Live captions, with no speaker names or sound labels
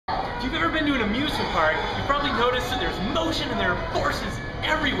If you've ever been to an amusement park, you've probably noticed that there's motion and there are forces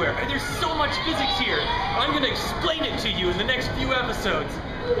everywhere. And there's so much physics here. I'm going to explain it to you in the next few episodes.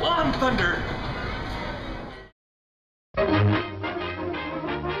 On Thunder!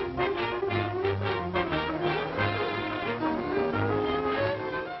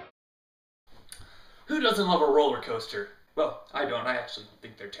 Who doesn't love a roller coaster? Well, I don't. I actually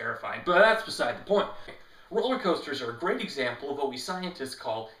think they're terrifying, but that's beside the point. Roller coasters are a great example of what we scientists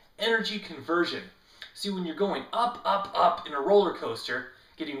call energy conversion. See, when you're going up, up, up in a roller coaster,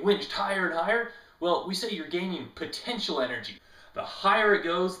 getting winched higher and higher, well, we say you're gaining potential energy. The higher it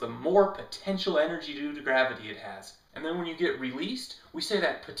goes, the more potential energy due to gravity it has. And then when you get released, we say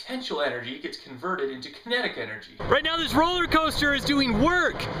that potential energy gets converted into kinetic energy. Right now this roller coaster is doing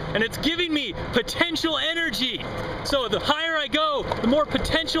work, and it's giving me potential energy. So the higher I go, the more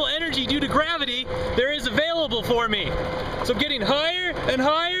potential energy due to gravity there is available for me. So getting higher and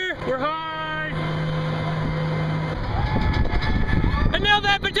higher, we're high. And now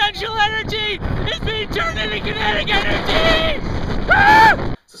that potential energy is being turned into kinetic energy!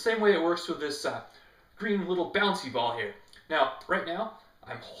 Ah! It's the same way it works with this green little bouncy ball here. Now, right now,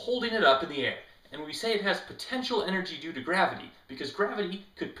 I'm holding it up in the air, and we say it has potential energy due to gravity, because gravity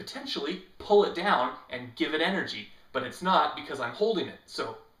could potentially pull it down and give it energy, but it's not because I'm holding it,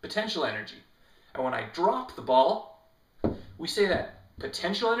 so potential energy. And when I drop the ball, we say that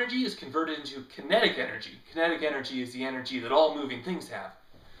potential energy is converted into kinetic energy. Kinetic energy is the energy that all moving things have.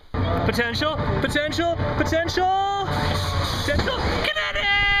 Potential, potential, potential, potential, kinetic!